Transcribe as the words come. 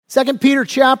2 Peter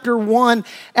chapter 1,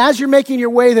 as you're making your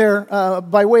way there,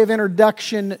 by way of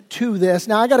introduction to this.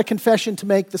 Now, I got a confession to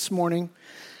make this morning.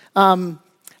 I'm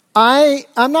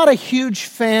not a huge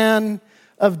fan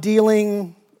of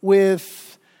dealing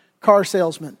with car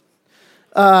salesmen.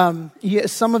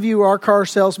 Some of you are car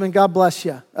salesmen. God bless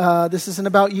you. This isn't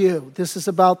about you. This is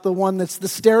about the one that's the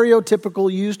stereotypical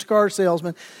used car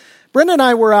salesman. Brenda and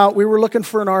I were out. We were looking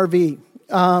for an RV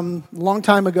a long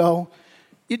time ago.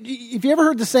 If you ever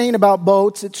heard the saying about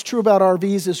boats, it's true about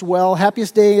RVs as well.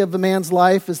 Happiest day of a man's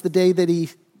life is the day that he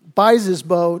buys his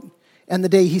boat and the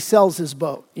day he sells his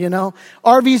boat, you know.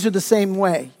 RVs are the same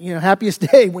way. You know, happiest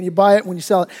day when you buy it, when you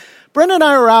sell it. Brenda and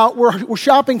I are out. We're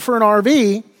shopping for an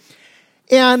RV.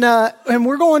 And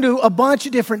we're going to a bunch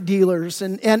of different dealers.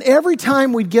 And every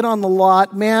time we'd get on the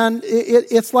lot, man,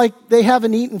 it's like they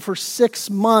haven't eaten for 6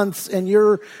 months and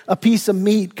you're a piece of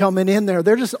meat coming in there.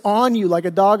 They're just on you like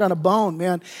a dog on a bone,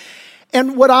 man.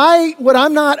 And what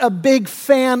I'm not a big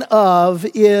fan of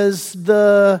is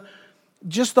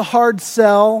just the hard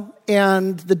sell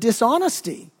and the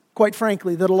dishonesty, quite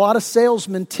frankly, that a lot of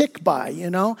salesmen tick by, you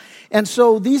know. And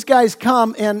so these guys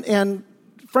come and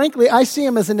frankly, I see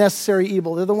them as a necessary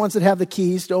evil. They're the ones that have the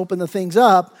keys to open the things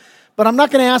up, but I'm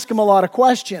not going to ask them a lot of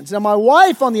questions. Now, my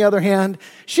wife, on the other hand,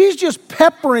 she's just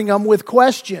peppering them with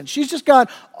questions. She's just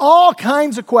got all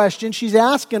kinds of questions. She's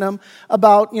asking them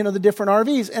about, you know, the different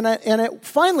RVs. And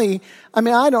finally, I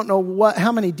mean, I don't know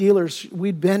how many dealers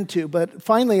we'd been to, but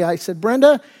finally I said,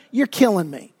 Brenda, you're killing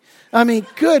me. I mean,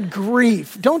 good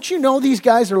grief. Don't you know these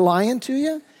guys are lying to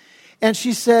you? And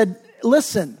she said,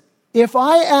 listen, if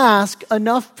I ask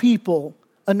enough people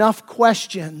enough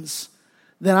questions,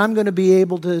 then I'm going to be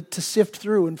able to sift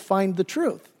through and find the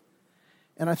truth.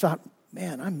 And I thought,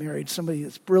 man, I married somebody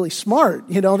that's really smart.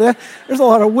 You know, there's a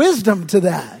lot of wisdom to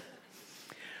that.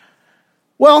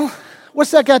 Well,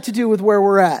 what's that got to do with where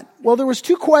we're at? Well, there was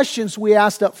 2 questions we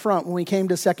asked up front when we came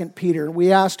to 2 Peter.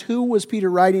 We asked who was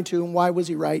Peter writing to and why was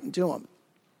he writing to him?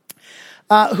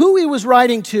 Who he was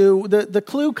writing to, the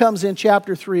clue comes in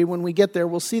chapter 3. When we get there,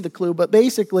 we'll see the clue. But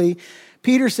basically,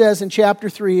 Peter says in chapter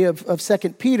 3 of 2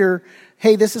 Peter,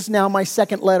 hey, this is now my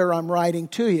second letter I'm writing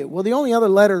to you. Well, the only other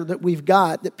letter that we've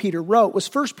got that Peter wrote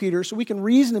was 1 Peter, so we can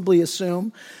reasonably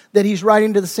assume that he's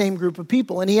writing to the same group of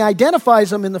people. And he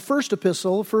identifies them in the first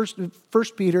epistle, 1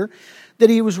 Peter, that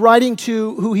he was writing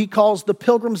to who he calls the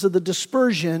pilgrims of the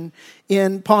dispersion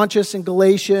in Pontus and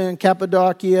Galatia and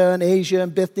Cappadocia and Asia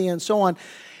and Bithynia and so on.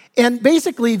 And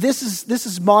basically, this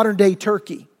is modern day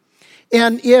Turkey.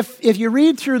 And if you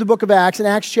read through the book of Acts, in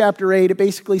Acts chapter 8, it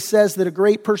basically says that a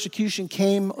great persecution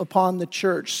came upon the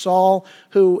church. Saul,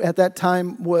 who at that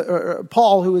time,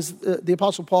 Paul, who was the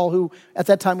Apostle Paul, who at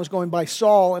that time was going by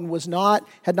Saul and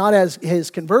had not as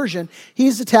his conversion,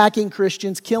 he's attacking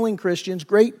Christians, killing Christians,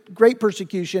 great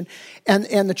persecution,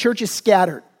 and the church is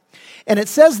scattered. And it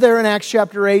says there in Acts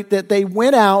chapter 8 that they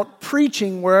went out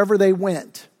preaching wherever they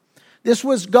went. This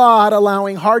was God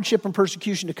allowing hardship and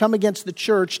persecution to come against the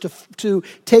church to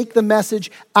take the message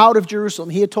out of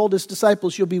Jerusalem. He had told his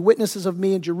disciples, you'll be witnesses of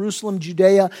me in Jerusalem,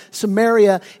 Judea,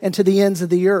 Samaria, and to the ends of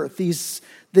the earth. This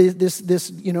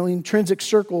intrinsic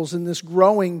circles and this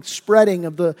growing spreading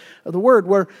of the word.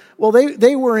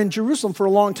 They were in Jerusalem for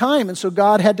a long time, and so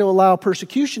God had to allow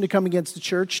persecution to come against the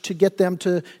church to get them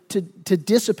to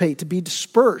dissipate, to be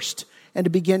dispersed, and to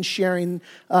begin sharing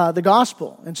the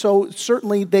gospel. And so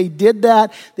certainly they did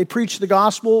that. They preached the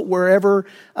gospel wherever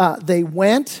they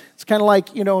went. It's kind of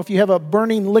like, you know, if you have a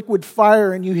burning liquid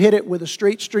fire and you hit it with a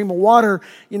straight stream of water,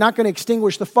 you're not going to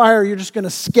extinguish the fire. You're just going to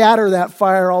scatter that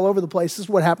fire all over the place. This is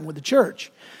what happened with the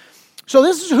church. So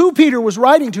this is who Peter was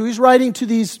writing to. He's writing to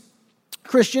these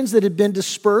Christians that had been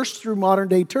dispersed through modern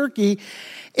day Turkey.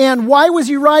 And why was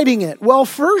he writing it? Well,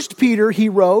 first Peter, he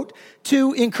wrote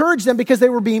to encourage them because they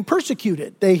were being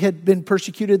persecuted. They had been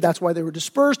persecuted, that's why they were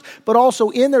dispersed. But also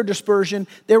in their dispersion,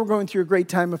 they were going through a great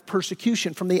time of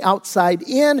persecution from the outside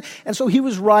in. And so he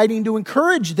was writing to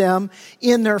encourage them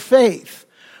in their faith.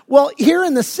 Well, here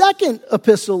in the second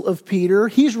epistle of Peter,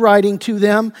 he's writing to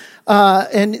them,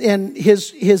 and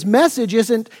his message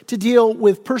isn't to deal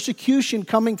with persecution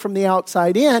coming from the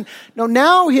outside in. No,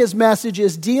 now his message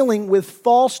is dealing with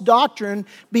false doctrine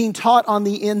being taught on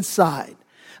the inside.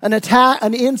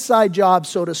 An inside job,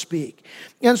 so to speak.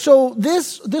 And so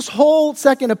this whole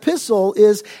second epistle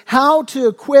is how to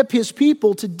equip his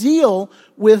people to deal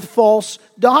with false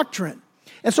doctrine.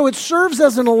 And so it serves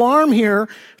as an alarm here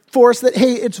for us that,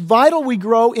 hey, it's vital we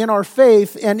grow in our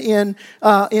faith and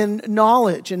in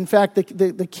knowledge. In fact,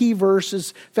 the key verse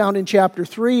is found in chapter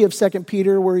 3 of 2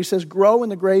 Peter, where he says, grow in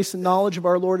the grace and knowledge of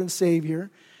our Lord and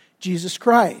Savior, Jesus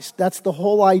Christ. That's the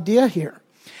whole idea here.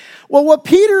 Well, what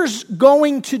Peter's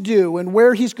going to do and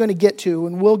where he's going to get to,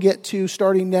 and we'll get to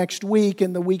starting next week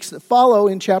and the weeks that follow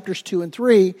in chapters 2 and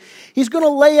 3, he's going to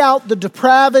lay out the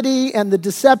depravity and the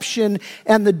deception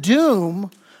and the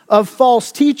doom of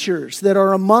false teachers that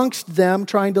are amongst them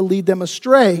trying to lead them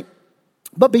astray.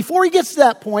 But before he gets to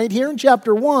that point, here in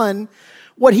chapter 1,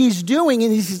 what he's doing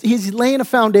is he's laying a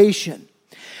foundation.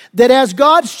 That as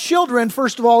God's children,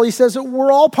 first of all, he says that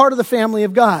we're all part of the family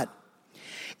of God.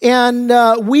 And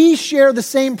we share the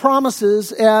same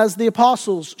promises as the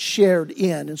apostles shared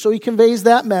in. And so he conveys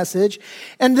that message.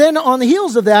 And then on the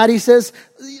heels of that, he says,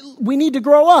 we need to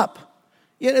grow up.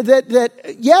 You know,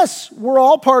 that yes, we're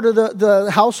all part of the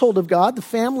household of God, the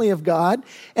family of God.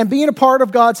 And being a part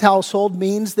of God's household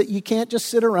means that you can't just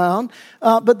sit around,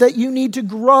 but that you need to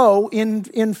grow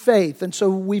in faith. And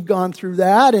so we've gone through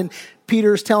that. And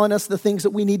Peter's telling us the things that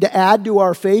we need to add to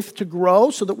our faith to grow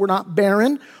so that we're not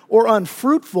barren or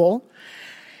unfruitful.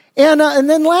 And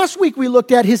then last week we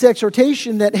looked at his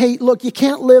exhortation that, hey, look, you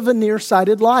can't live a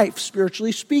nearsighted life,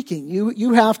 spiritually speaking.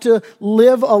 You have to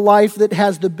live a life that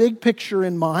has the big picture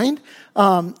in mind,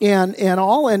 and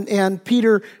all. And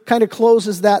Peter kind of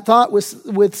closes that thought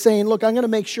with saying, look, I'm going to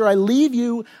make sure I leave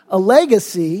you a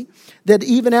legacy that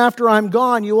even after I'm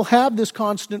gone, you will have this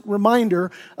constant reminder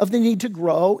of the need to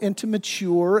grow and to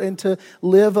mature and to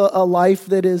live a life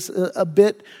that is a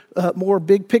bit more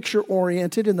big picture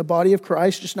oriented in the body of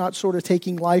Christ, just not sort of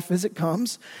taking life as it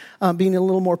comes, being a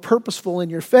little more purposeful in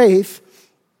your faith.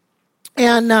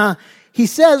 And he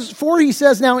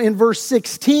says now in verse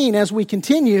 16, as we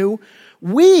continue,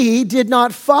 we did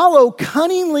not follow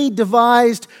cunningly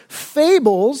devised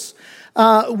fables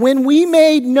when we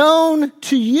made known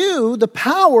to you the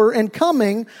power and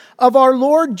coming of our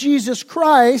Lord Jesus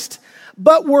Christ,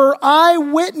 but were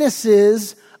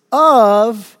eyewitnesses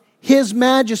of his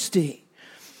majesty.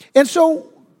 And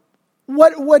so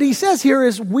what he says here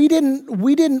is we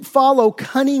didn't follow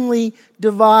cunningly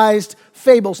devised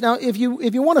fables. Now, if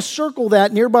you want to circle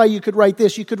that nearby, you could write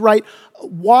this. You could write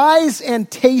wise and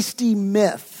tasty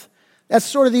myth. That's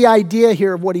sort of the idea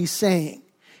here of what he's saying.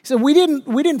 He said we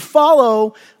didn't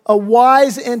follow a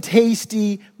wise and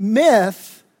tasty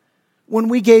myth when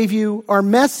we gave you our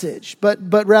message, but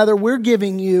rather we're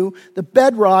giving you the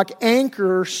bedrock,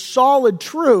 anchor, solid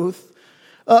truth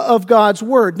of God's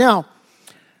word. Now,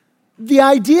 the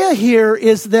idea here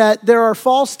is that there are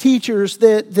false teachers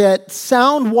that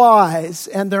sound wise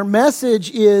and their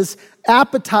message is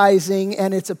appetizing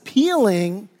and it's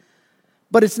appealing,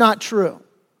 but it's not true.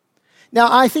 Now,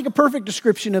 I think a perfect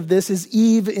description of this is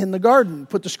Eve in the garden.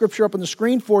 Put the scripture up on the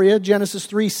screen for you. Genesis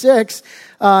 3:6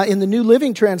 in the New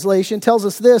Living Translation tells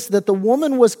us this, that the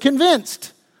woman was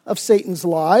convinced of Satan's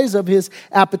lies, of his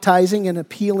appetizing and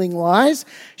appealing lies.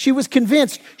 She was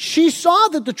convinced. She saw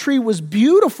that the tree was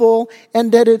beautiful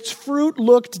and that its fruit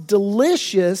looked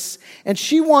delicious, and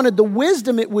she wanted the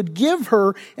wisdom it would give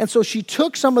her, and so she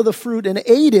took some of the fruit and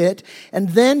ate it, and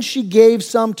then she gave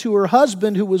some to her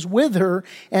husband who was with her,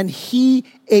 and he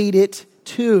ate it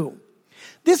too.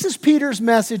 This is Peter's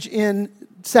message in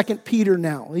 2 Peter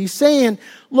now. He's saying,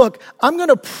 look, I'm going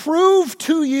to prove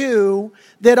to you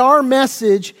that our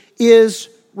message is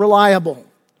reliable.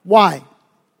 Why?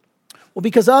 Well,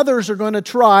 because others are going to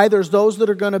try. There's those that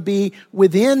are going to be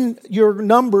within your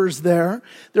numbers there.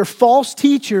 They're false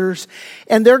teachers,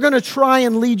 and they're going to try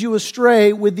and lead you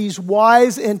astray with these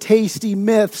wise and tasty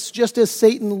myths, just as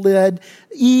Satan led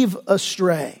Eve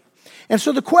astray. And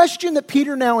so the question that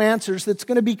Peter now answers that's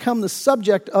going to become the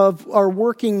subject of our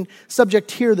working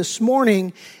subject here this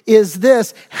morning is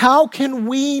this: how can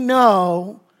we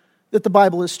know that the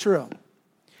Bible is true?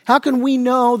 How can we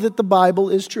know that the Bible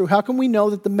is true? How can we know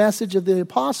that the message of the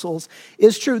apostles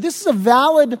is true? This is a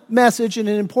valid message and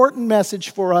an important message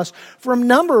for us for a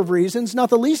number of reasons, not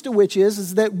the least of which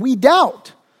is that we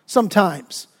doubt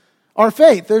sometimes our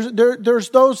faith. There's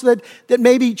those that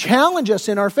maybe challenge us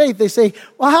in our faith. They say,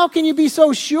 well, how can you be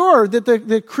so sure that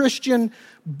the Christian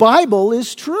Bible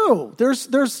is true? There's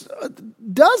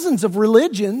dozens of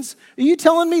religions. Are you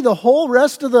telling me the whole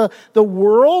rest of the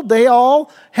world, they all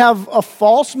have a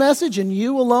false message and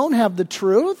you alone have the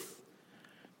truth?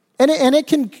 And it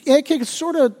can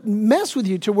sort of mess with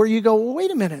you to where you go, well, wait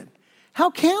a minute. How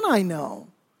can I know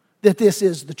that this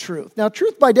is the truth? Now,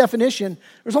 truth by definition,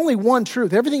 there's only one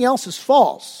truth. Everything else is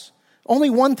false.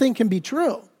 Only one thing can be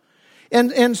true.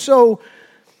 And so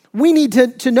we need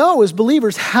to know as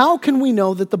believers, how can we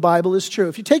know that the Bible is true?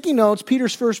 If you're taking notes,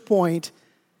 Peter's first point,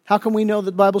 how can we know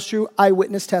that the Bible's true?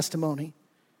 Eyewitness testimony.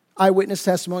 Eyewitness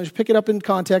testimony. Just pick it up in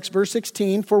context, verse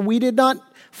 16. For we did not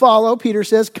follow, Peter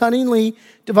says, cunningly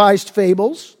devised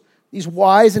fables these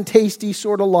wise and tasty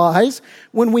sort of lies,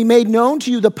 when we made known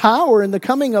to you the power and the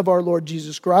coming of our Lord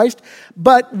Jesus Christ,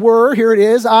 but were, here it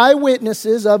is,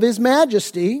 eyewitnesses of his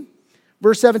majesty.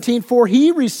 Verse 17, for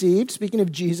he received, speaking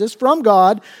of Jesus, from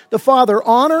God the Father,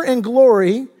 honor and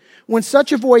glory when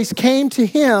such a voice came to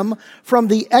him from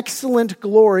the excellent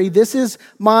glory. This is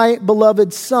my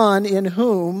beloved Son in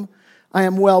whom I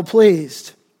am well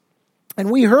pleased. And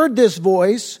we heard this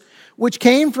voice, which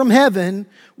came from heaven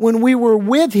when we were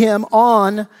with him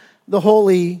on the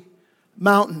holy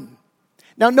mountain.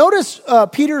 Now notice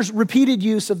Peter's repeated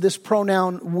use of this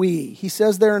pronoun we. He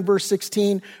says there in verse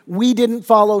 16, we didn't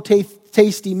follow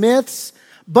tasty myths,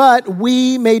 but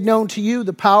we made known to you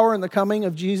the power and the coming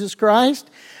of Jesus Christ.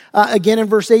 Again in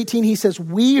verse 18, he says,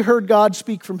 we heard God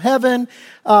speak from heaven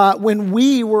when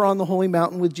we were on the holy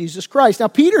mountain with Jesus Christ. Now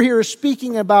Peter here is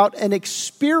speaking about an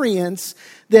experience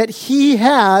that he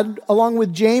had, along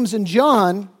with James and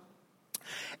John,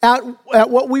 at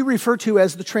what we refer to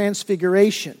as the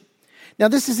Transfiguration. Now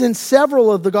this is in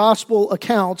several of the gospel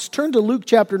accounts. Turn to Luke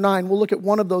chapter 9. We'll look at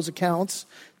one of those accounts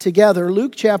together.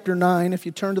 Luke chapter 9, if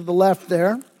you turn to the left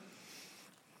there.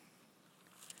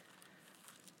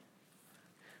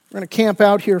 We're going to camp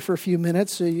out here for a few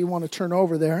minutes, so you want to turn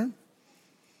over there.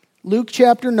 Luke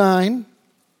chapter 9,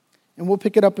 and we'll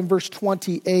pick it up in verse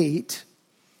 28.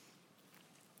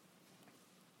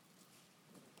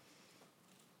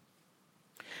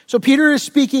 So Peter is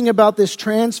speaking about this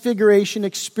transfiguration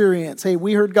experience. Hey,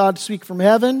 we heard God speak from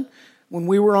heaven when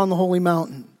we were on the holy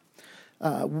mountain.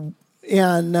 And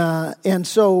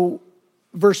so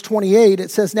verse 28,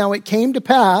 it says, now it came to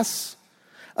pass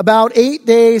about 8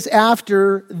 days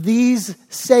after these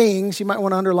sayings, you might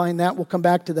want to underline that, we'll come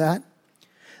back to that,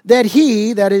 that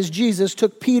he, that is Jesus,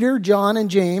 took Peter, John, and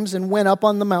James and went up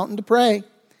on the mountain to pray.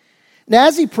 And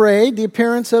as he prayed, the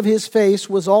appearance of his face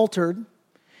was altered,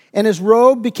 and his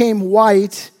robe became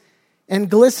white and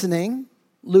glistening.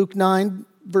 Luke 9,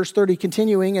 verse 30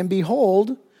 continuing, and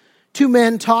behold, 2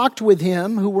 men talked with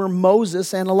him who were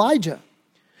Moses and Elijah,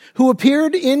 who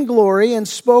appeared in glory and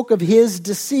spoke of his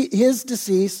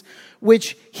decease,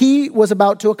 which he was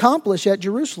about to accomplish at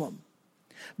Jerusalem.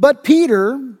 But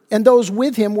Peter and those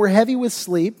with him were heavy with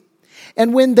sleep,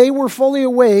 and when they were fully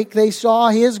awake, they saw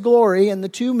his glory and the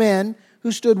 2 men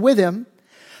who stood with him.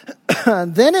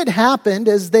 Then it happened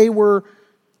as they were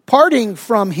parting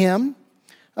from him,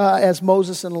 as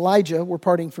Moses and Elijah were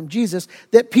parting from Jesus,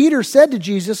 that Peter said to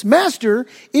Jesus, Master,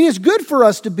 it is good for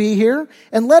us to be here,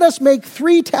 and let us make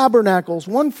 3 tabernacles,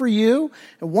 one for you,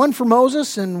 and one for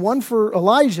Moses, and one for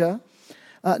Elijah,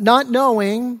 not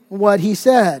knowing what he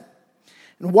said.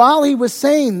 And while he was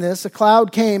saying this, a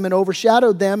cloud came and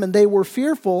overshadowed them, and they were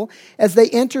fearful as they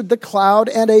entered the cloud,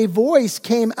 and a voice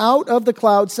came out of the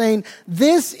cloud saying,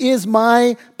 This is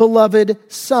my beloved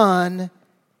Son,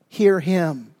 hear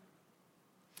him.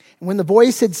 And when the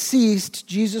voice had ceased,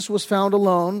 Jesus was found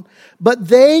alone, but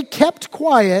they kept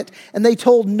quiet, and they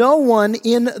told no one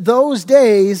in those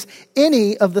days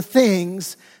any of the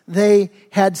things they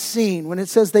had seen. When it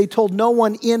says they told no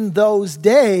one in those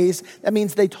days, that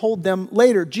means they told them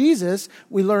later. Jesus,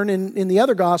 we learn in the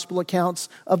other gospel accounts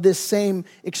of this same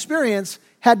experience,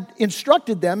 had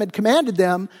instructed them, had commanded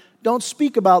them, don't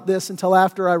speak about this until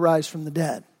after I rise from the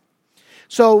dead.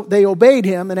 So they obeyed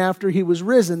him, and after he was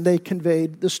risen, they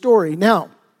conveyed the story.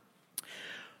 Now,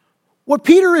 what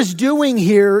Peter is doing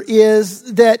here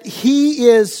is that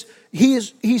he's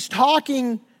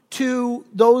talking to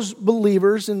those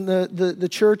believers in the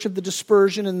church of the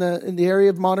dispersion in the area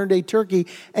of modern day Turkey,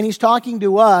 and he's talking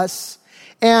to us,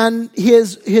 and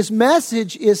his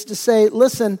message is to say,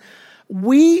 listen,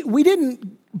 we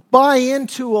didn't buy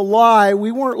into a lie,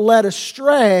 we weren't led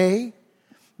astray,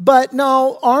 but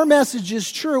no, our message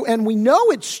is true, and we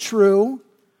know it's true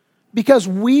because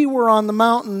we were on the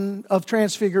mountain of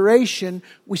transfiguration.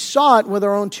 We saw it with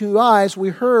our own 2 eyes. We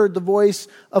heard the voice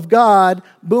of God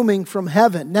booming from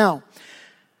heaven. Now,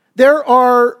 there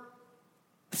are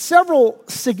several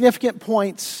significant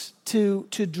points to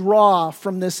draw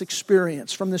from this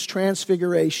experience, from this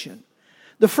transfiguration.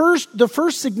 The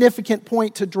first significant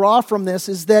point to draw from this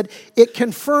is that it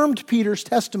confirmed Peter's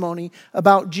testimony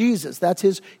about Jesus. That's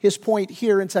his point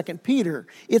here in 2 Peter.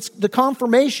 It's the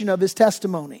confirmation of his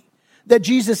testimony. That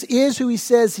Jesus is who he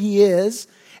says he is,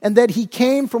 and that he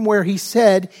came from where he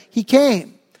said he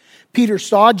came. Peter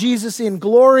saw Jesus in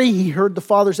glory. He heard the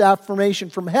Father's affirmation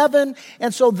from heaven.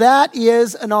 And so that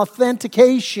is an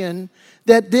authentication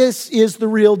that this is the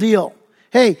real deal.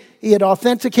 Hey, it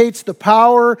authenticates the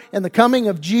power and the coming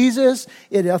of Jesus.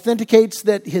 It authenticates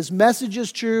that his message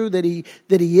is true, that he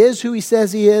is who he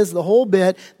says he is, the whole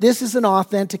bit. This is an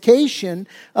authentication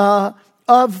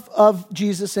of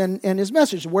Jesus and his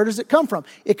message. Where does it come from?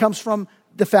 It comes from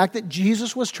the fact that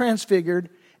Jesus was transfigured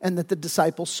and that the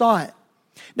disciples saw it.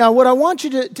 Now, what I want you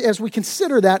to, as we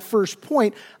consider that first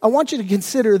point, I want you to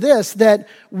consider this, that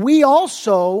we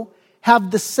also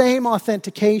have the same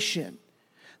authentication.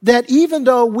 That even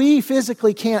though we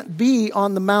physically can't be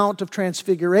on the Mount of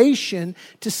Transfiguration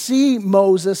to see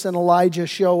Moses and Elijah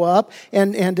show up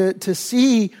and to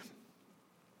see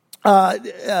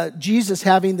Jesus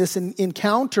having this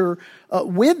encounter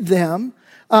with them,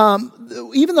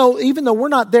 even though we're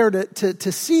not there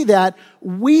to see that,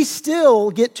 we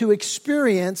still get to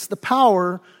experience the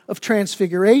power of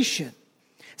transfiguration.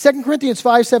 2 Corinthians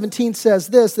 5:17 says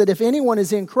this, that if anyone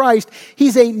is in Christ,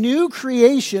 he's a new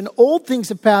creation. Old things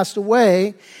have passed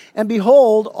away, and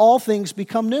behold, all things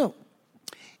become new.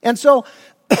 And so,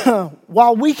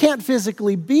 while we can't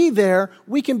physically be there,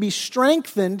 we can be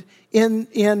strengthened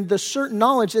in the certain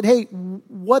knowledge that, hey,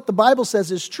 what the Bible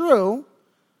says is true,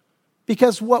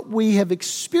 because what we have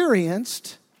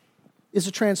experienced is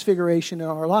a transfiguration in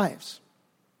our lives.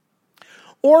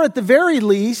 Or at the very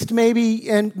least, maybe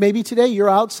today you're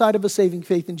outside of a saving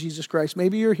faith in Jesus Christ.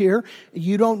 Maybe you're here,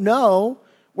 you don't know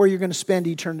where you're going to spend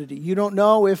eternity. You don't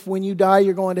know if when you die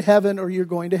you're going to heaven or you're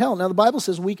going to hell. Now the Bible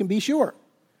says we can be sure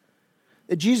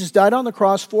that Jesus died on the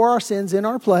cross for our sins in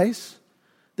our place,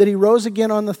 that he rose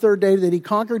again on the third day, that he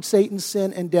conquered Satan's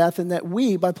sin and death, and that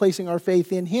we, by placing our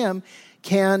faith in him,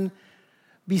 can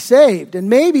be saved. And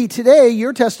maybe today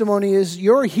your testimony is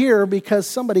you're here because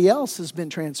somebody else has been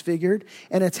transfigured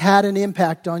and it's had an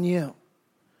impact on you.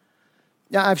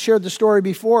 Now, I've shared the story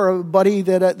before of a buddy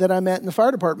that I met in the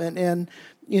fire department, and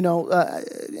I don't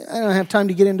have time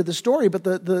to get into the story, but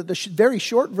the very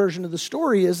short version of the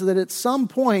story is that at some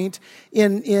point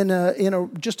in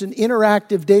just an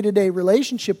interactive day-to-day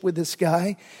relationship with this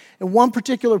guy, at one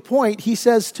particular point he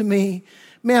says to me,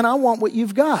 "Man, I want what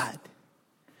you've got."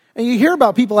 And you hear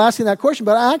about people asking that question,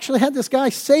 but I actually had this guy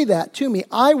say that to me.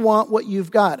 "I want what you've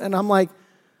got." And I'm like,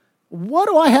 what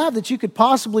do I have that you could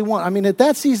possibly want? I mean, at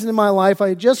that season in my life, I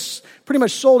had just pretty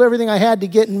much sold everything I had to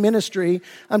get in ministry.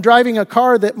 I'm driving a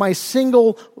car that my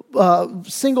single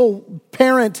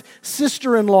parent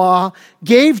sister-in-law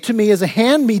gave to me as a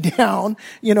hand-me-down.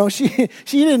 She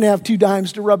didn't have 2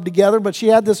 dimes to rub together, but she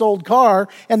had this old car,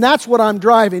 and that's what I'm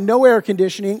driving. No air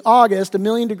conditioning, August,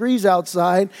 1,000,000 degrees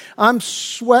outside. I'm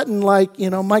sweating like,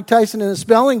 Mike Tyson in a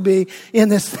spelling bee in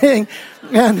this thing.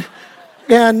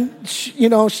 And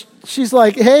she's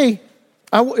like, "Hey,"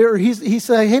 he's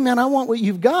saying, "Hey man, I want what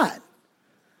you've got."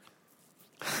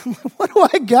 "What do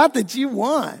I got that you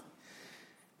want?"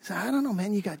 He said, "I don't know,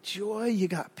 man. You got joy, you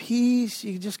got peace,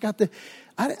 you just got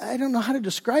I don't know how to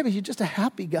describe it. You're just a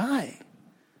happy guy."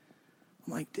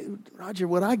 I'm like, "Dude, Roger,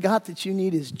 what I got that you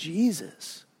need is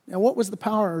Jesus." Now, what was the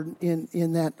power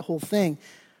in that whole thing?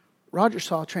 Roger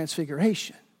saw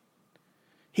transfiguration.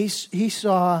 He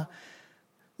saw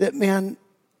that, man,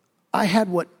 I had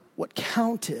what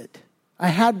counted. I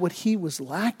had what he was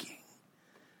lacking.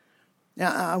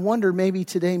 Now, I wonder maybe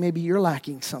today, maybe you're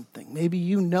lacking something. Maybe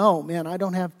man, I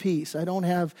don't have peace. I don't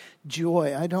have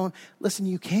joy. Listen,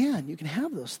 you can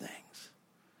have those things.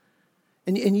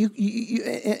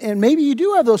 And maybe you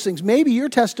do have those things. Maybe your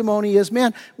testimony is,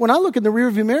 man, when I look in the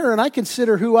rearview mirror and I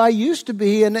consider who I used to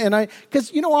be,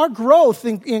 because our growth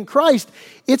in Christ,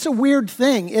 it's a weird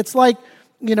thing. It's like,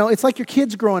 it's like your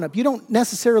kids growing up. You don't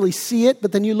necessarily see it,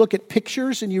 but then you look at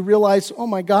pictures and you realize, oh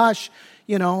my gosh,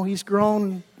 he's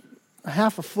grown a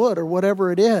half a foot or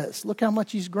whatever it is. Look how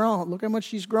much he's grown. Look how much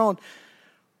she's grown.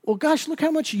 Well, gosh, look how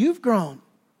much you've grown.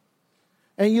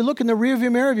 And you look in the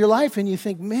rearview mirror of your life and you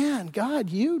think, man,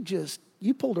 God, you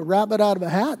pulled a rabbit out of a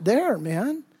hat there,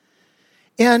 man.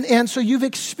 And so you've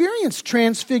experienced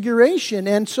transfiguration.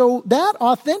 And so that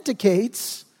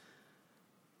authenticates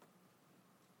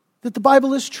that the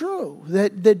Bible is true,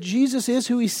 that Jesus is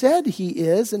who he said he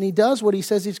is, and he does what he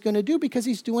says he's going to do because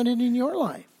he's doing it in your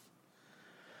life.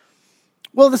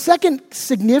 Well, the second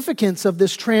significance of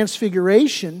this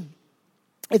transfiguration,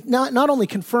 it not only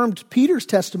confirmed Peter's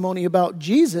testimony about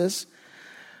Jesus,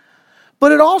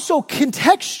 but it also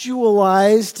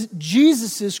contextualized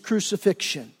Jesus'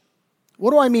 crucifixion. What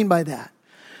do I mean by that?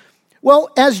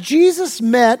 Well, as Jesus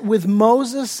met with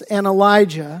Moses and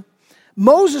Elijah,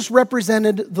 Moses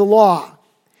represented the law,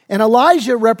 and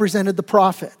Elijah represented the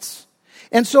prophets.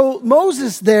 And so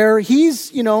Moses there,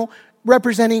 he's,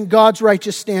 representing God's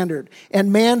righteous standard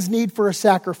and man's need for a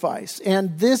sacrifice.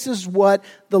 And this is what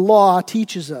the law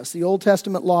teaches us. The Old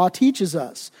Testament law teaches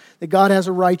us that God has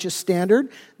a righteous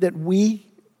standard, that we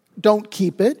don't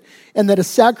keep it, and that a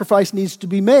sacrifice needs to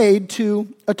be made to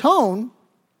atone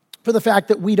for the fact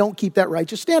that we don't keep that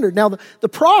righteous standard. Now, the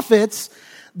prophets,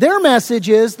 their message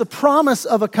is the promise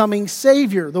of a coming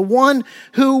Savior, the one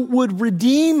who would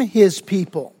redeem his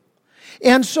people.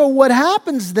 And so what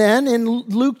happens then in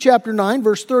Luke chapter 9,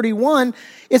 verse 31,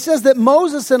 it says that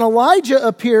Moses and Elijah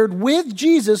appeared with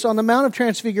Jesus on the Mount of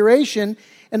Transfiguration.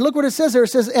 And look what it says there. It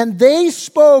says, and they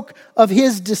spoke of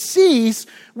his decease,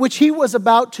 which he was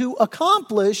about to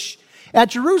accomplish at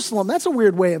Jerusalem. That's a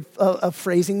weird way of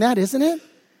phrasing that, isn't it?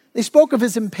 They spoke of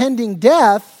his impending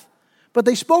death, but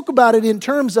they spoke about it in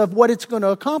terms of what it's going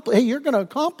to accomplish. Hey, you're going to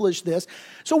accomplish this.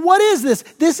 So what is this?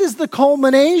 This is the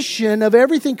culmination of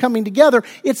everything coming together.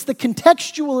 It's the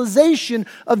contextualization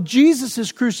of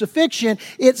Jesus' crucifixion.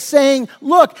 It's saying,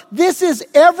 look, this is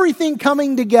everything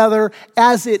coming together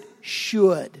as it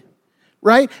should.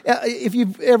 Right? If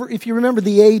you remember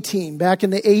the A-Team back in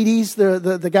the 80s,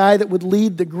 the guy that would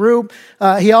lead the group,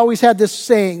 he always had this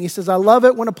saying. He says, I love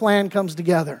it when a plan comes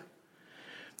together.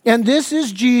 And this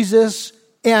is Jesus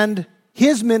and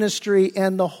his ministry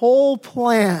and the whole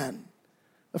plan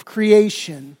of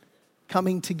creation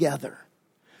coming together.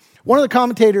 One of the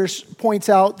commentators points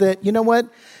out that, you know what?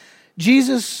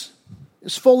 Jesus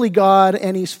is fully God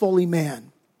and he's fully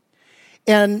man.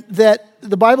 And that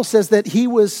the Bible says that he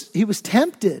was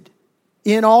tempted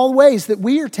in all ways that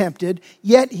we are tempted,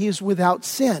 yet he is without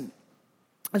sin.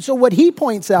 And so what he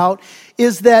points out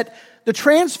is that the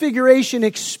transfiguration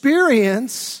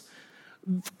experience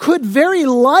could very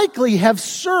likely have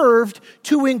served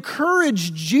to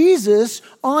encourage Jesus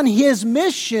on his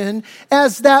mission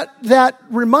as that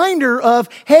reminder of,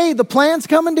 hey, the plan's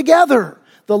coming together.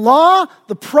 The law,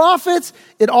 the prophets,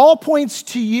 it all points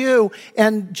to you.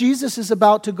 And Jesus is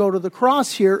about to go to the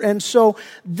cross here. And so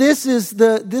this is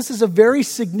a very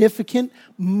significant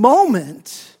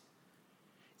moment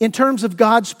in terms of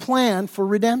God's plan for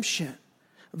redemption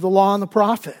of the law and the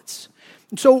prophets.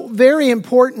 And so very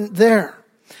important there.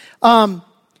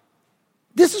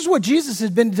 This is what Jesus has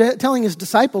been telling his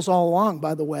disciples all along,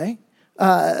 by the way.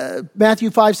 Matthew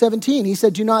 5:17, he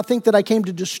said, do not think that I came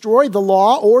to destroy the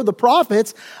law or the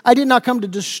prophets. I did not come to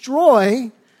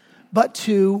destroy, but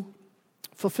to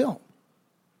fulfill.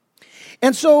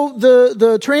 And so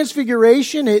the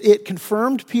transfiguration, it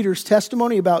confirmed Peter's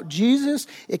testimony about Jesus.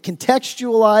 It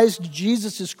contextualized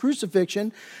Jesus'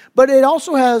 crucifixion. But it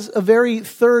also has a very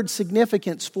third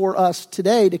significance for us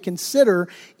today to consider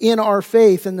in our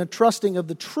faith and the trusting of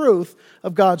the truth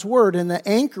of God's word and the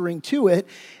anchoring to it.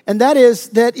 And that is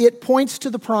that it points to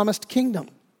the promised kingdom.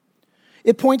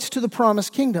 It points to the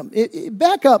promised kingdom.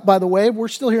 Back up, by the way, we're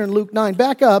still here in Luke 9.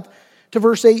 Back up to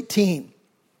verse 18.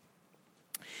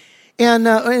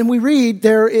 And we read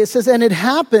there, it says, and it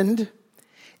happened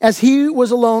as he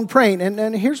was alone praying.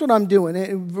 And here's what I'm doing.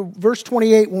 In verse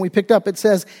 28, when we picked up, it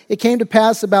says, it came to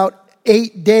pass about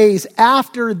 8 days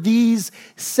after these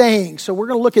sayings. So we're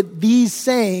going to look at these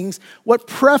sayings, what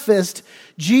prefaced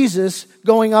Jesus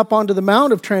going up onto the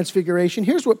Mount of Transfiguration.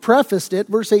 Here's what prefaced it,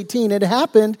 verse 18. It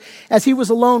happened as he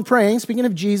was alone praying, speaking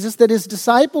of Jesus, that his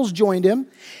disciples joined him,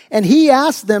 and he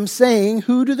asked them, saying,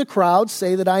 who do the crowds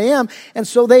say that I am? And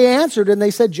so they answered, and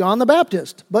they said, John the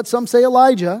Baptist, but some say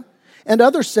Elijah, and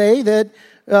others say that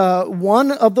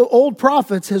one of the old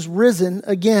prophets has risen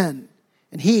again.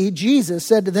 And he, Jesus,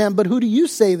 said to them, but who do you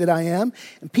say that I am?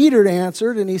 And Peter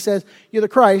answered, and he said, you're the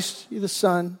Christ, you're the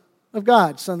Son of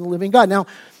God, Son of the living God. Now,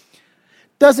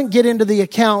 doesn't get into the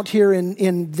account here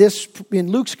in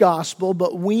Luke's gospel,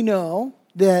 but we know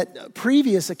that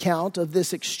previous account of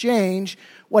this exchange,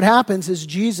 what happens is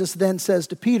Jesus then says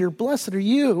to Peter, blessed are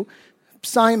you,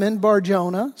 Simon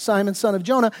Bar-Jonah, Simon son of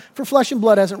Jonah, for flesh and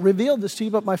blood hasn't revealed this to you,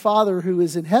 but my Father who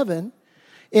is in heaven.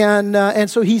 And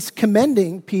so he's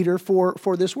commending Peter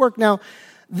for this work. Now,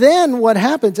 then what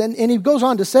happens, and he goes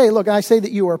on to say, look, I say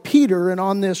that you are Peter, and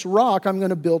on this rock I'm going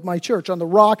to build my church, on the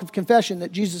rock of confession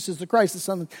that Jesus is the Christ, the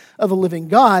Son of the living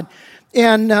God.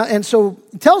 And so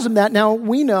he tells him that. Now,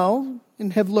 we know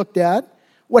and have looked at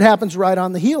what happens right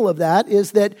on the heel of that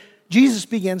is that Jesus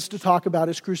begins to talk about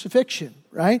his crucifixion,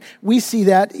 right? We see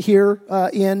that here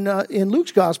in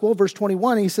Luke's gospel, verse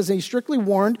 21. He says, and he strictly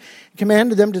warned,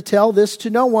 commanded them to tell this to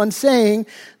no one, saying,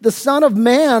 the Son of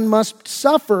Man must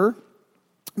suffer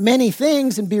many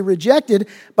things and be rejected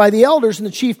by the elders and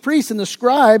the chief priests and the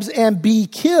scribes and be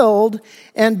killed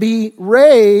and be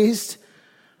raised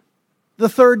the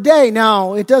third day.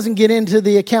 Now, it doesn't get into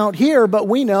the account here, but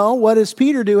we know, what does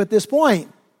Peter do at this point?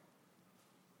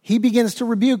 He begins to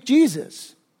rebuke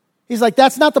Jesus. He's like,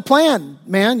 that's not the plan,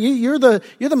 man. You're the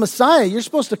Messiah. You're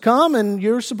supposed to come and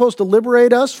you're supposed to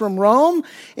liberate us from Rome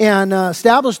and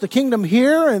establish the kingdom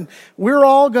here. And we're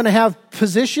all going to have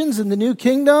positions in the new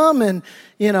kingdom. And,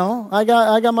 I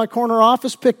got my corner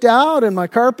office picked out and my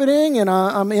carpeting, and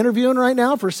I'm interviewing right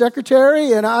now for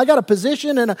secretary. And I got a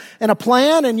position and a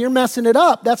plan, and you're messing it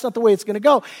up. That's not the way it's going to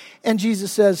go. And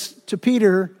Jesus says to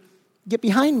Peter, get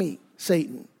behind me,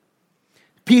 Satan.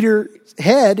 Peter's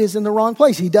head is in the wrong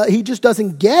place. He just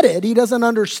doesn't get it. He doesn't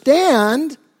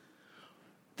understand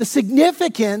the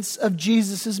significance of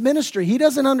Jesus' ministry. He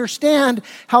doesn't understand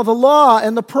how the law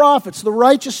and the prophets, the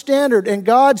righteous standard and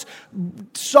God's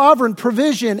sovereign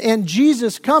provision and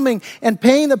Jesus coming and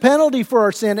paying the penalty for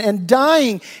our sin and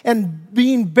dying and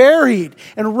being buried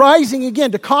and rising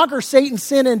again to conquer Satan,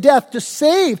 sin, and death, to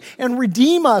save and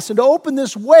redeem us and to open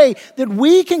this way that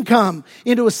we can come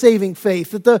into a saving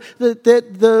faith, that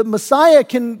the Messiah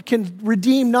can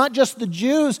redeem not just the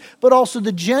Jews, but also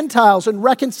the Gentiles and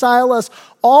reconcile us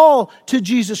all to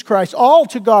Jesus Christ, all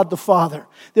to God the Father,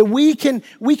 that we can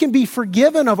be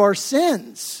forgiven of our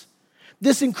sins.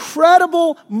 This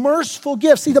incredible, merciful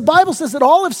gift. See, the Bible says that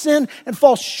all have sinned and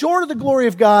fall short of the glory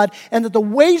of God, and that the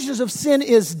wages of sin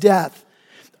is death.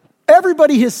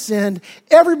 Everybody has sinned.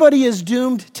 Everybody is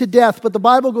doomed to death. But the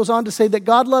Bible goes on to say that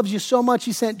God loves you so much,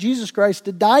 He sent Jesus Christ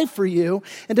to die for you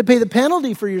and to pay the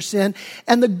penalty for your sin.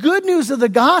 And the good news of the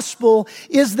gospel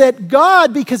is that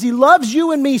God, because He loves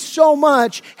you and me so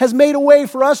much, has made a way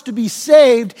for us to be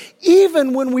saved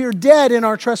even when we are dead in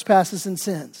our trespasses and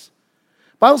sins.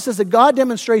 The Bible says that God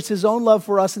demonstrates His own love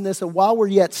for us in this, that while we're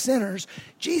yet sinners,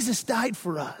 Jesus died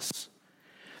for us.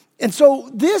 And so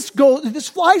this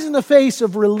flies in the face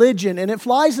of religion, and it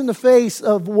flies in the face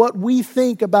of what we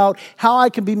think about how I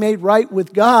can be made right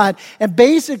with God. And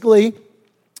basically,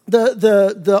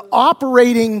 the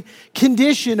operating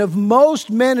condition of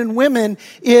most men and women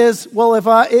is, well,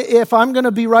 if I'm going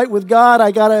to be right with God,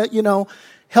 I got to,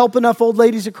 help enough old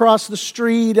ladies across the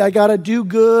street. I got to do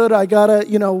good. I got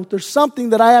to, there's something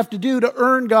that I have to do to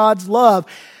earn God's love.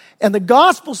 And the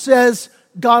gospel says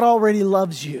God already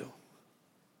loves you.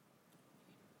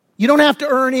 You don't have to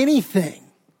earn anything.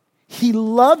 He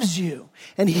loves you.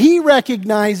 And He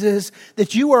recognizes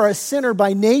that you are a sinner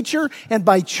by nature and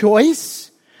by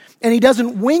choice. And He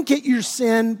doesn't wink at your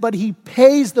sin, but He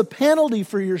pays the penalty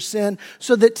for your sin,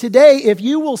 so that today, if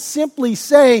you will simply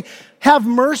say, have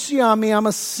mercy on me, I'm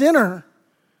a sinner,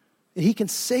 that He can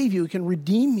save you, He can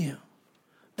redeem you.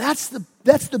 That's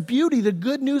the beauty, the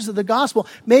good news of the gospel.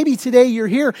 Maybe today you're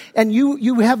here and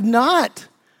you have not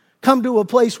come to a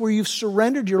place where you've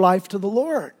surrendered your life to the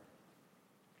Lord.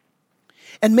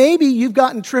 And maybe you've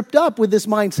gotten tripped up with this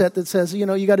mindset that says,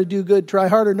 you got to do good, try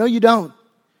harder. No, you don't.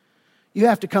 You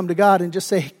have to come to God and just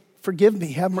say, forgive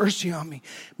me, have mercy on me,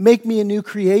 make me a new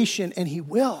creation, and He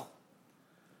will.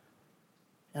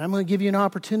 And I'm going to give you an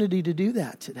opportunity to do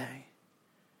that today.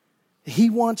 He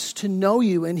wants to know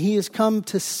you, and He has come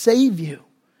to save you.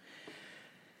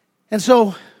 And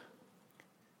so,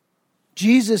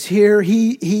 Jesus here,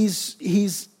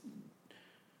 he's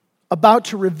about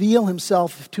to reveal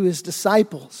Himself to His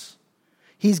disciples.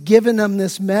 He's given them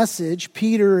this message.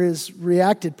 Peter has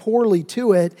reacted poorly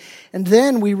to it. And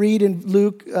then we read in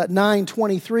Luke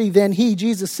 9:23, then He,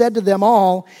 Jesus, said to them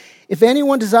all, if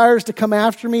anyone desires to come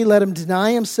after me, let him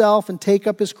deny himself and take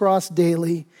up his cross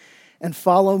daily and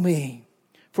follow me.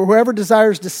 For whoever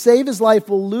desires to save his life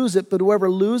will lose it, but whoever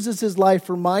loses his life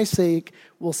for my sake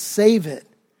will save it.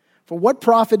 For what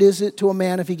profit is it to a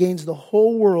man if he gains the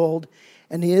whole world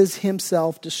and is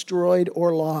himself destroyed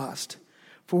or lost?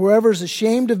 For whoever is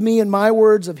ashamed of me and my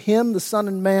words, of him the Son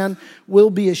of Man will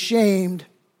be ashamed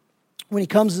when He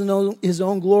comes in His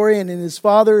own glory and in His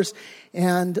Father's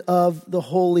and of the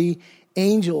holy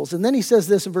angels. And then He says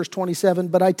this in verse 27,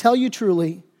 but I tell you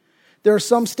truly, there are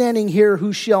some standing here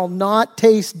who shall not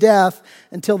taste death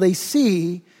until they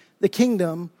see the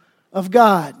kingdom of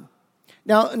God.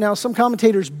 Now, some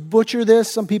commentators butcher this.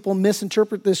 Some people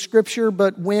misinterpret this scripture.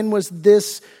 But when was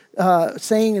this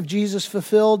saying of Jesus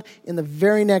fulfilled? In the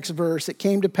very next verse. It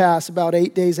came to pass about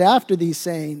 8 days after these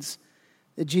sayings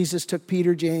that Jesus took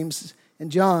Peter, James,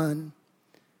 and John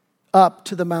up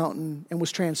to the mountain and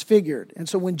was transfigured. And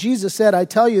so when Jesus said, I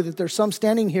tell you that there's some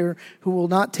standing here who will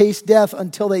not taste death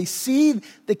until they see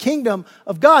the kingdom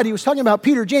of God, He was talking about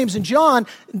Peter, James, and John.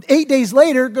 8 days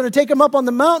later, going to take them up on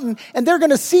the mountain, and they're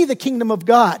going to see the kingdom of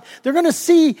God. They're going to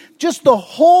see just the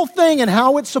whole thing and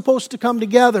how it's supposed to come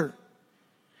together.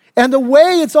 And the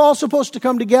way it's all supposed to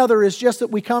come together is just that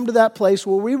we come to that place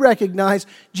where we recognize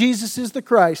Jesus is the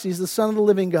Christ. He's the Son of the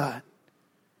living God.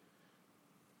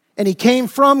 And He came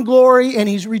from glory, and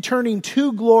He's returning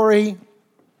to glory.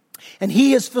 And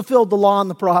he has fulfilled the law and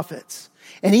the prophets.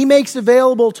 And he makes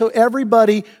available to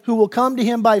everybody who will come to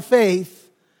him by faith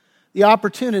the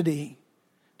opportunity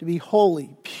to be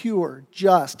holy, pure,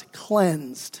 just,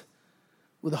 cleansed,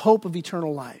 with the hope of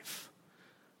eternal life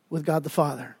with God the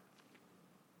Father.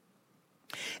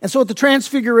 And so at the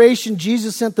Transfiguration,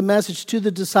 Jesus sent the message to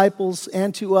the disciples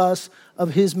and to us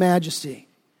of his majesty.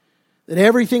 That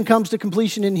everything comes to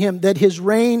completion in him. That his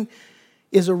reign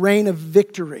is a reign of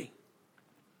victory.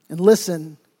 And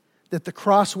listen, that the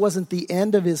cross wasn't the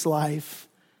end of his life,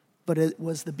 but it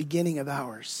was the beginning of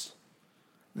ours.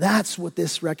 That's what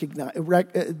this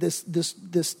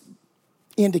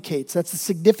indicates. That's the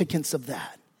significance of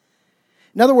that.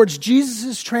 In other words,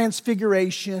 Jesus'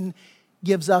 transfiguration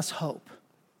gives us hope.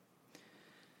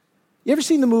 You ever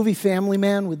seen the movie Family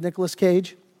Man with Nicolas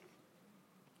Cage?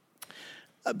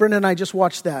 Brenda and I just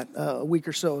watched that a week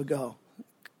or so ago.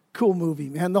 Cool movie,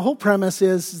 man. The whole premise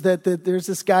is that there's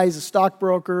this guy, he's a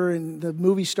stockbroker, and the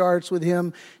movie starts with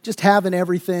him just having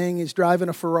everything. He's driving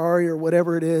a Ferrari or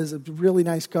whatever it is, a really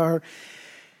nice car.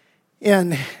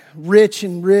 And rich,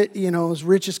 as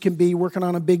rich as can be, working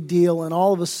on a big deal. And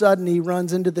all of a sudden he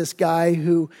runs into this guy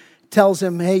who tells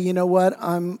him, hey, you know what?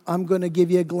 I'm going to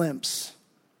give you a glimpse.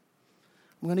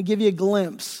 I'm going to give you a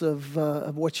glimpse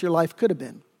of what your life could have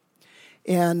been.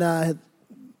 And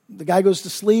the guy goes to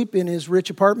sleep in his rich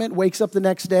apartment, wakes up the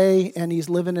next day, and he's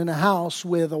living in a house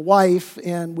with a wife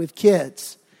and with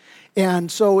kids.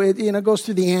 And so it goes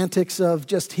through the antics of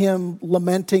just him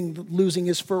lamenting losing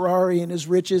his Ferrari and his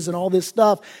riches and all this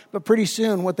stuff. But pretty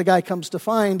soon what the guy comes to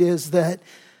find is that,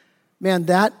 man,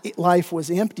 that life was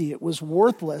empty. It was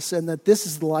worthless, and that this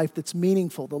is the life that's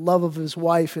meaningful, the love of his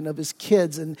wife and of his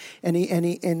kids. And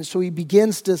so he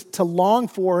begins to long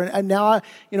for, and now,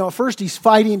 at first he's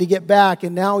fighting to get back,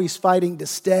 and now he's fighting to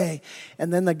stay.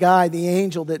 And then the guy, the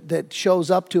angel that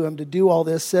shows up to him to do all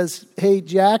this says, hey,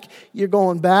 Jack, you're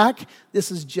going back.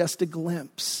 This is just a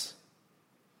glimpse.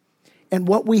 And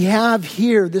what we have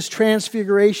here, this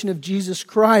transfiguration of Jesus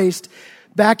Christ,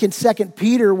 back in 2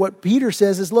 Peter, what Peter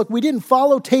says is, look, we didn't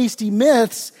follow tasty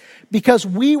myths because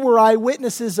we were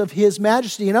eyewitnesses of his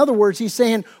majesty. In other words, he's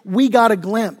saying we got a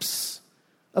glimpse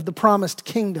of the promised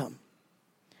kingdom.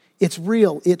 It's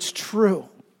real. It's true.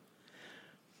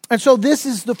 And so this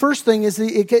is the first thing is,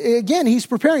 again, he's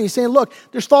preparing. He's saying, look,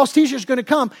 there's false teachers going to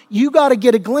come. You got to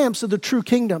get a glimpse of the true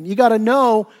kingdom. You got to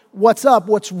know what's up,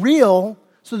 what's real,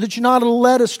 so that you're not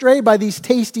led astray by these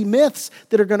tasty myths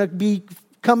that are going to be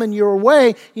coming your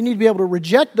way. You need to be able to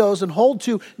reject those and hold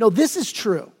to, no, this is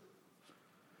true.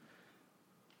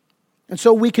 And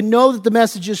so we can know that the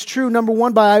message is true, number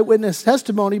one, by eyewitness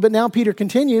testimony, but now Peter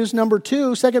continues, number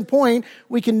two, second point,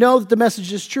 we can know that the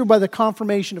message is true by the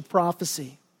confirmation of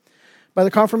prophecy. By the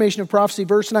confirmation of prophecy,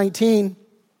 verse 19,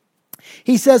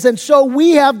 he says, and so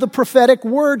we have the prophetic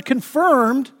word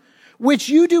confirmed, which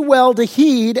you do well to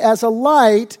heed as a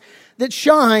light that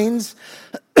shines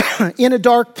in a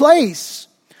dark place,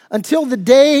 until the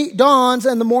day dawns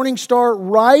and the morning star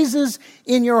rises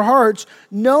in your hearts,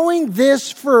 knowing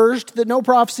this first, that no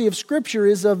prophecy of Scripture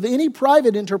is of any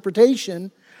private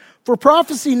interpretation. For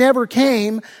prophecy never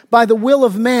came by the will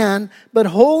of man, but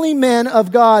holy men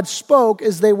of God spoke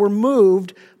as they were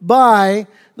moved by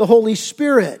the Holy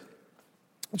Spirit.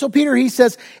 And so Peter, he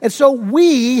says, and so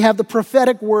we have the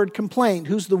prophetic word complained.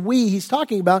 Who's the we he's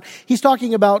talking about? He's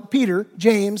talking about Peter,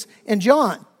 James, and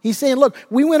John. He's saying, look,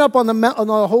 we went up on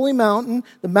the holy mountain,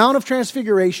 the Mount of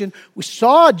Transfiguration. We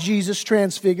saw Jesus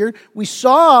transfigured. We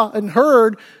saw and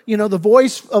heard, the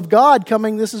voice of God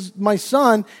coming. This is my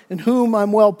son in whom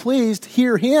I'm well pleased.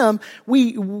 Hear him.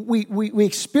 We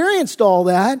experienced all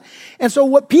that. And so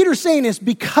what Peter's saying is,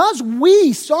 because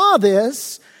we saw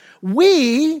this,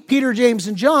 we, Peter, James,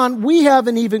 and John, we have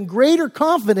an even greater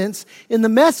confidence in the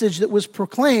message that was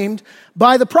proclaimed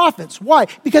by the prophets. Why?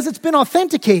 Because it's been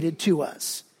authenticated to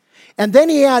us. And then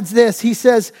he adds this, he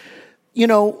says,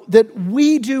 that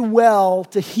we do well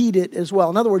to heed it as well.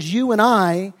 In other words, you and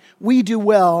I, we do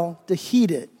well to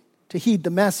heed it, to heed the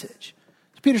message.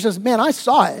 So Peter says, man, I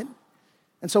saw it.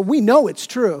 And so we know it's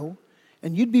true.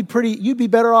 And you'd be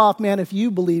better off, man, if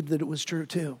you believed that it was true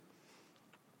too.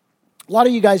 A lot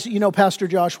of you guys, Pastor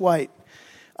Josh White,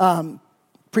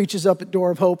 preaches up at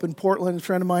Door of Hope in Portland, a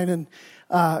friend of mine,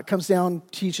 and comes down,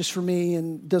 teaches for me,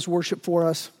 and does worship for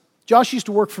us. Josh used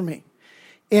to work for me.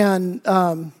 And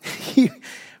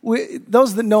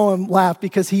those that know him laugh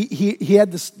because he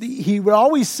had this, he would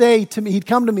always say to me, he'd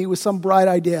come to me with some bright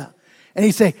idea. And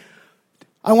he'd say,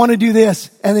 I want to do this.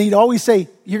 And then he'd always say,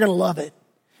 you're going to love it.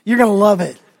 You're going to love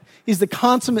it. He's the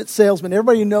consummate salesman.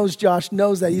 Everybody who knows Josh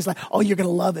knows that. He's like, oh, you're going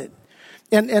to love it.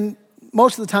 And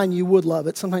most of the time you would love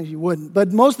it. Sometimes you wouldn't,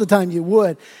 but most of the time you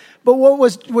would. But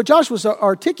what Josh was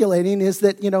articulating is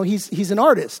that, he's an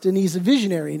artist and he's a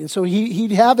visionary. And so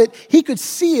he'd have it, he could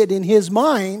see it in his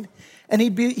mind, and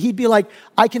he'd be like,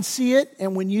 I can see it,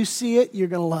 and when you see it, you're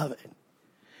going to love it.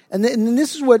 And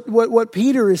this is what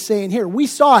Peter is saying here. We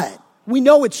saw it. We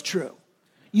know it's true.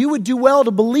 You would do well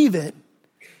to believe it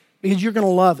because you're going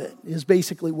to love it, is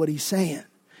basically what he's saying.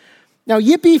 Now,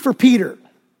 yippee for Peter.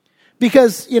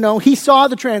 Because, he saw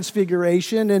the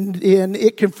transfiguration and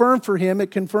it confirmed for him,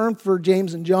 it confirmed for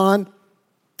James and John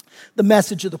the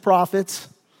message of the prophets.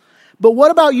 But what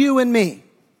about you and me?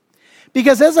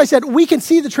 Because as I said, we can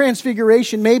see the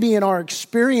transfiguration maybe in our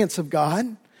experience of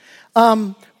God.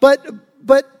 But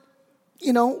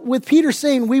with Peter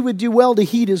saying we would do well to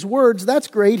heed his words, that's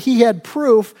great. He had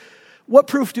proof. What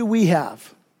proof do we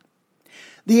have?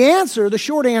 The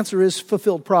short answer is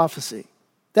fulfilled prophecy.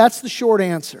 That's the short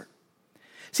answer.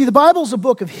 See, the Bible's a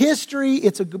book of history,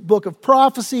 it's a book of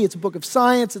prophecy, it's a book of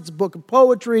science, it's a book of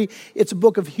poetry, it's a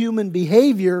book of human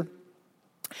behavior.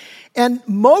 And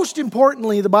most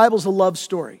importantly, the Bible's a love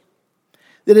story.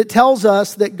 That it tells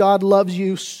us that God loves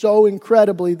you so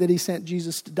incredibly that he sent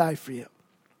Jesus to die for you.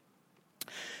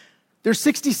 There's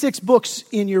 66 books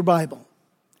in your Bible.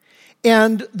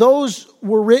 And those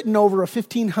were written over a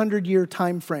 1,500-year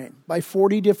time frame by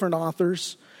 40 different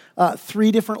authors,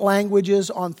 3 different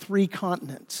languages on 3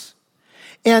 continents.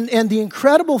 And the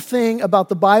incredible thing about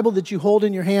the Bible that you hold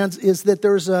in your hands is that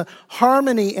there's a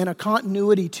harmony and a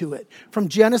continuity to it. From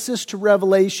Genesis to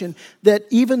Revelation, that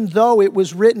even though it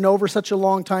was written over such a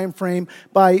long time frame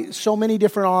by so many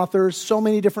different authors, so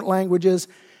many different languages,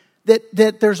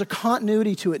 that there's a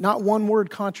continuity to it. Not one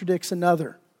word contradicts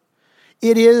another.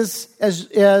 It is,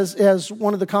 as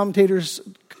one of the commentators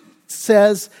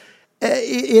says,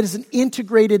 it is an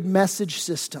integrated message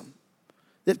system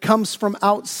that comes from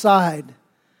outside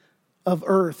of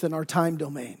earth and our time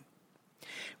domain.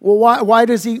 Well, why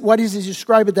does he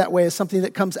describe it that way, as something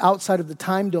that comes outside of the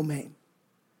time domain?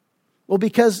 Well,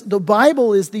 because the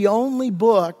Bible is the only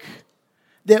book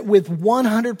that with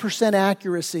 100%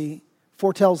 accuracy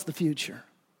foretells the future.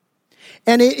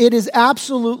 And it is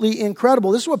absolutely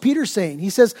incredible. This is what Peter's saying. He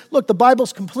says, look, the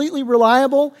Bible's completely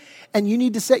reliable, and you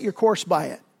need to set your course by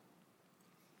it.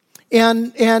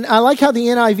 And I like how the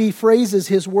NIV phrases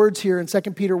his words here in 2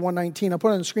 Peter 1:19. I'll put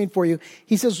it on the screen for you.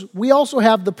 He says, we also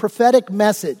have the prophetic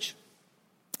message.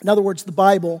 In other words, the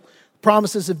Bible,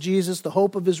 promises of Jesus, the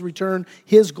hope of his return,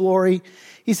 his glory.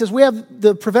 He says, we have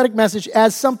the prophetic message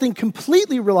as something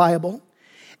completely reliable,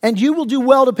 and you will do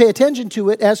well to pay attention to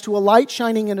it as to a light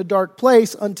shining in a dark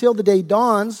place until the day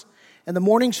dawns and the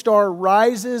morning star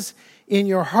rises in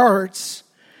your hearts.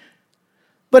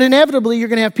 But inevitably, you're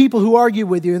going to have people who argue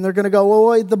with you, and they're going to go,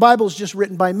 well, the Bible's just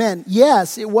written by men.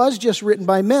 Yes, it was just written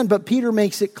by men, but Peter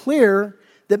makes it clear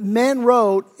that men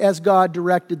wrote as God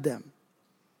directed them.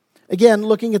 Again,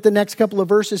 looking at the next couple of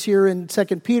verses here in 2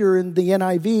 Peter in the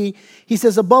NIV, he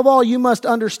says, above all, you must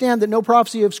understand that no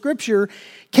prophecy of Scripture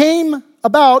came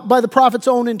about by the prophet's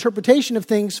own interpretation of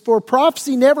things, for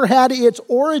prophecy never had its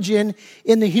origin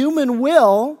in the human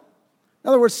will. In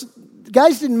other words,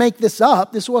 guys didn't make this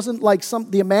up. This wasn't like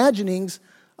the imaginings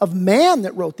of man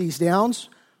that wrote these down.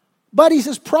 But he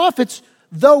says, prophets,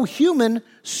 though human,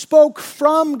 spoke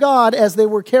from God as they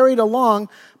were carried along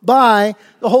by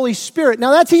the Holy Spirit.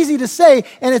 Now that's easy to say,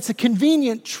 and it's a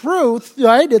convenient truth,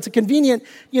 right? It's a convenient,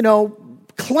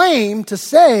 claim to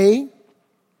say,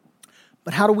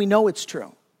 but how do we know it's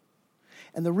true?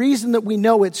 And the reason that we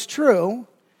know it's true,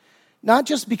 not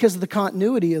just because of the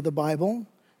continuity of the Bible,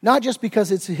 not just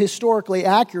because it's historically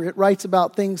accurate, writes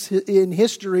about things in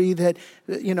history that,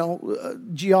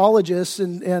 geologists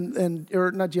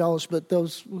or not geologists, but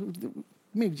those,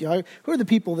 maybe who are the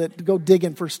people that go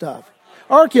digging for stuff?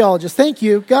 Archaeologists, thank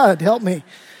you. God, help me.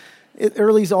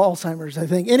 Early Alzheimer's, I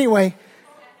think. Anyway,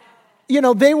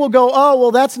 they will go, oh,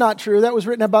 well, that's not true. That was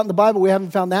written about in the Bible. We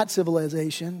haven't found that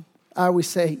civilization. I always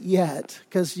say yet,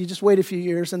 because you just wait a few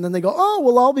years, and then they go, oh,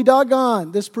 well, I'll be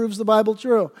doggone. This proves the Bible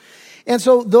true. And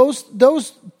so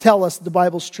those tell us the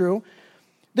Bible's true.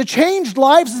 The changed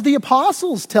lives of the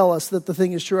apostles tell us that the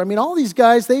thing is true. I mean, all these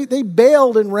guys, they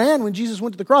bailed and ran when Jesus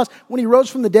went to the cross. When he rose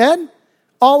from the dead,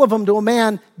 all of them to a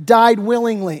man died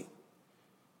willingly.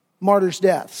 Martyrs'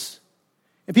 deaths.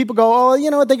 And people go, oh, you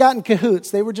know what, they got in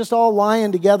cahoots. They were just all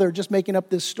lying together, just making up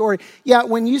this story. Yeah,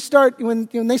 when they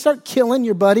start killing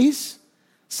your buddies,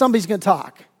 somebody's going to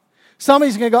talk.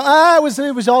 Somebody's going to go,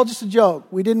 it was all just a joke.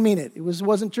 We didn't mean it. It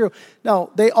wasn't true.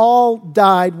 No, they all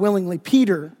died willingly.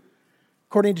 Peter,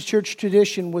 according to church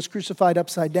tradition, was crucified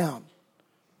upside down.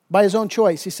 By his own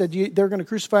choice. He said, they're going to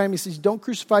crucify him. He says, don't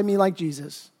crucify me like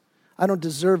Jesus. I don't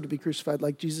deserve to be crucified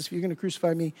like Jesus. If you're going to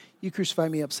crucify me, you crucify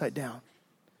me upside down.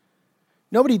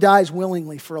 Nobody dies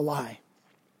willingly for a lie.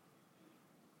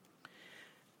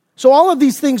 So all of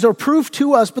these things are proof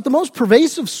to us, but the most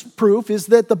pervasive proof is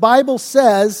that the Bible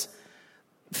says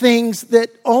things that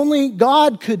only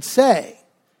God could say.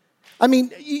 I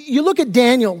mean, you look at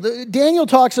Daniel. Daniel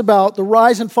talks about the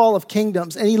rise and fall of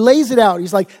kingdoms, and he lays it out.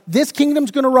 He's like, this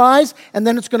kingdom's going to rise, and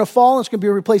then it's going to fall, and it's going to be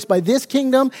replaced by this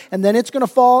kingdom, and then it's going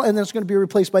to fall, and then it's going to be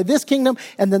replaced by this kingdom,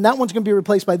 and then that one's going to be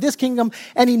replaced by this kingdom,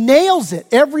 and he nails it,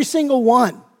 every single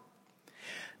one.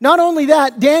 Not only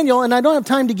that, Daniel, and I don't have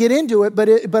time to get into it,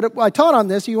 but I taught on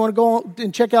this. You want to go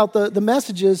and check out the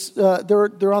messages.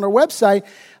 They're on our website.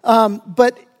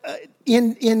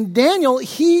 In Daniel,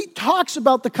 he talks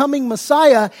about the coming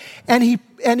Messiah, and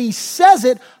he says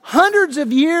it hundreds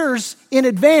of years in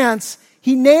advance.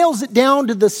 He nails it down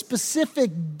to the specific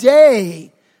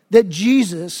day that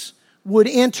Jesus would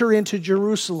enter into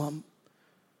Jerusalem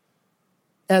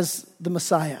as the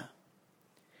Messiah.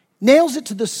 Nails it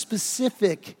to the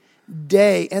specific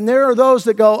day. And there are those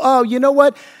that go, oh, you know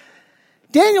what?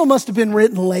 Daniel must have been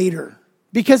written later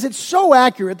because it's so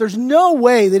accurate. There's no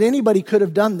way that anybody could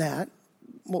have done that.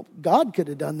 Well, God could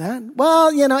have done that.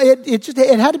 Well, you know, it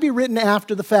had to be written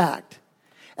after the fact.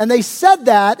 And they said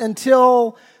that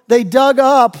until they dug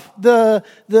up the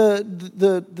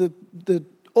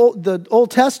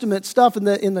Old Testament stuff in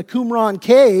the Qumran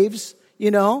caves, you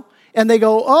know, and they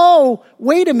go, oh,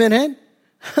 wait a minute.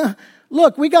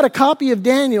 Look, we got a copy of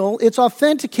Daniel. It's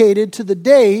authenticated to the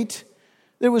date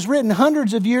that was written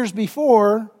hundreds of years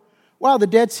before. Wow, the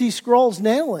Dead Sea Scrolls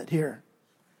nail it here.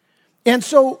 And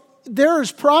so there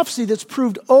is prophecy that's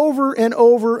proved over and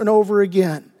over and over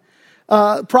again.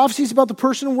 Prophecies about the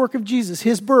person and work of Jesus,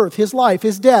 his birth, his life,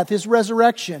 his death, his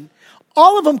resurrection.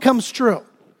 All of them comes true.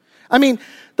 I mean,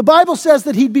 the Bible says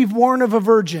that he'd be born of a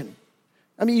virgin.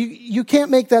 I mean, you can't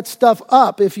make that stuff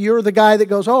up if you're the guy that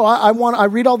goes, oh, I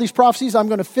read all these prophecies, I'm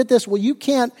going to fit this. Well, you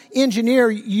can't engineer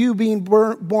you being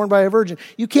born by a virgin.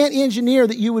 You can't engineer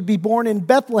that you would be born in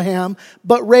Bethlehem,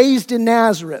 but raised in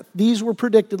Nazareth. These were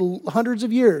predicted hundreds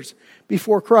of years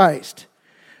before Christ.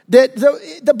 That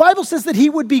the Bible says that he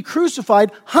would be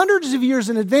crucified hundreds of years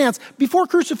in advance, before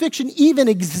crucifixion even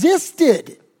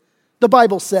existed. The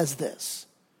Bible says this.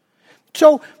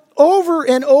 So, over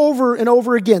and over and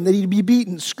over again, that he'd be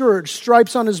beaten, scourged,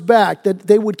 stripes on his back, that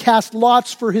they would cast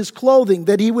lots for his clothing,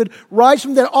 that he would rise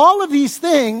from death. All of these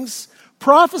things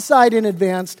prophesied in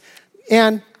advance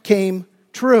and came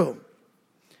true.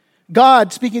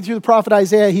 God, speaking through the prophet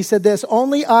Isaiah, he said this,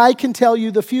 only I can tell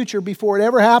you the future before it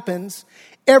ever happens.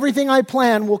 Everything I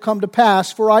plan will come to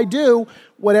pass, for I do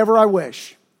whatever I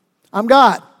wish. I'm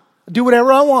God. I do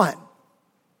whatever I want.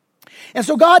 And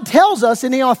so God tells us,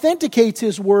 and he authenticates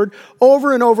his word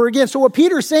over and over again. So what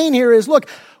Peter's saying here is, look,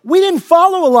 we didn't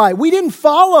follow a lie. We didn't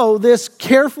follow this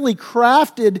carefully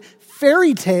crafted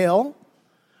fairy tale.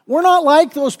 We're not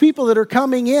like those people that are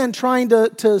coming in trying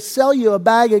to sell you a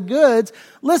bag of goods.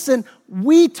 Listen,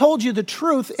 we told you the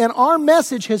truth, and our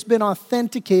message has been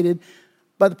authenticated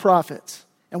by the prophets.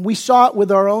 And we saw it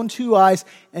with our own two eyes,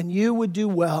 and you would do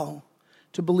well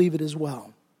to believe it as well.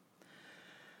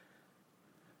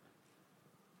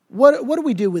 What do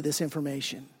we do with this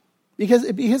information?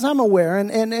 Because I'm aware,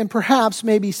 and perhaps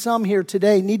maybe some here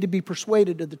today need to be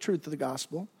persuaded of the truth of the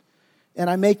gospel. And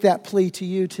I make that plea to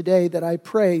you today, that I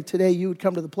pray today you would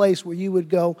come to the place where you would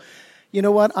go, you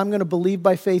know what, I'm going to believe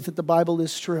by faith that the Bible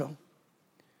is true.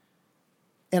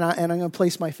 And I'm going to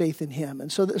place my faith in him.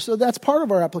 And so that's part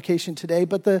of our application today.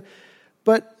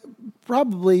 But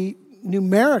probably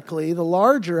numerically, the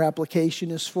larger application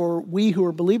is for we who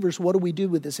are believers. What do we do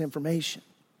with this information?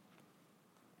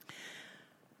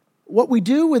 What we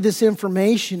do with this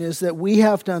information is that we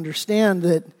have to understand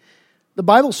that the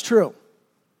Bible's true.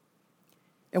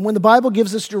 And when the Bible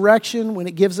gives us direction, when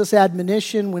it gives us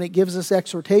admonition, when it gives us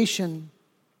exhortation,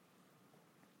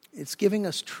 it's giving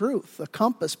us truth, a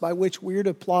compass by which we're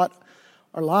to plot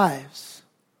our lives.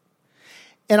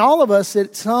 And all of us,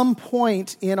 at some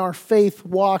point in our faith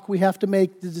walk, we have to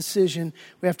make the decision,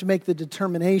 we have to make the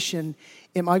determination,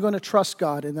 am I going to trust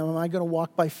God? And am I going to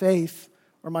walk by faith?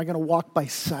 Or am I going to walk by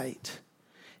sight?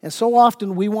 And so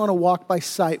often we want to walk by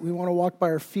sight. We want to walk by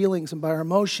our feelings and by our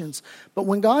emotions. But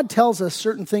when God tells us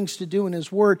certain things to do in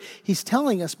his word, he's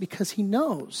telling us because he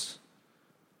knows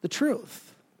the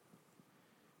truth.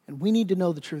 And we need to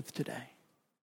know the truth today.